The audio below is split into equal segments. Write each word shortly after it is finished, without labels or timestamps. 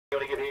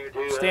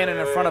standing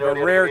in front of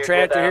a rare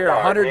tractor here,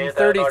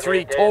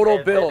 133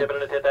 total build.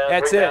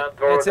 That's it.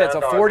 That's it. It's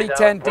a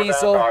 4010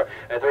 diesel.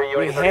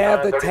 We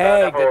have the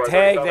tag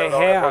they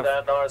have.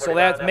 So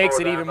that makes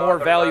it even more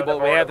valuable.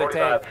 We have the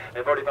tag.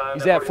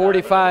 He's at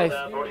 45,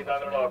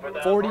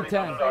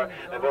 4010.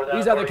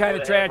 These are the kind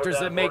of tractors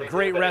that make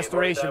great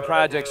restoration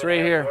projects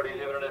right here.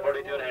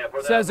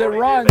 Says it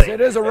runs.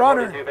 It is a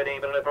runner.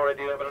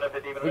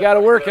 We got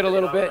to work it a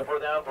little bit.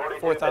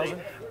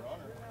 4,000.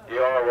 You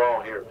are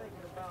wrong here.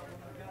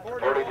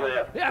 42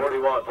 left,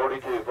 41,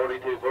 42,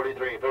 42,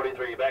 43,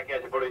 43, back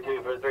at you,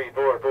 42, 43,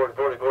 4, 4,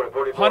 40, 40,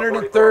 44,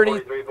 130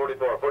 43,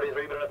 44,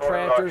 43,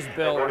 tractors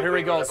built. Here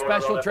we go.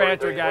 Special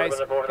tractor, guys.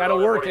 Got to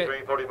work it.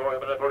 44,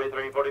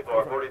 43,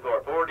 44,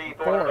 44,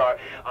 44,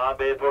 on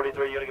bid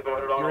 43, you're going to get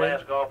 $400 on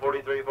last call,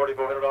 43,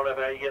 4400 on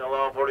FA, you getting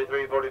along,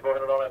 43,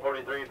 4400 on that,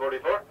 43,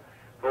 44,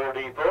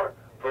 44,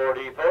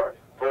 44,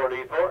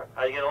 44,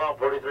 how you getting along,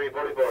 43,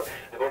 44,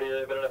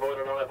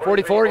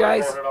 44,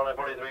 guys.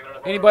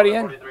 Anybody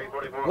in?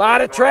 A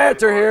lot of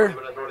tractor here.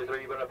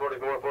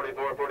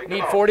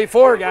 Need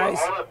 44, guys.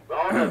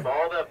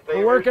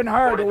 We're working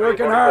hard. We're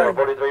working hard.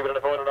 43,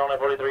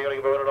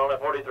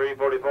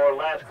 44,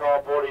 last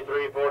call,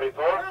 43,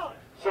 44.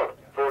 So,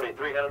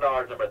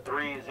 $4,300, number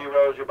 30 is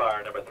your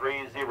buyer, number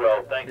 30. Thanks,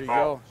 Here you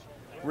Paul. go.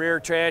 Rear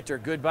tractor.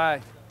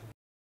 Goodbye.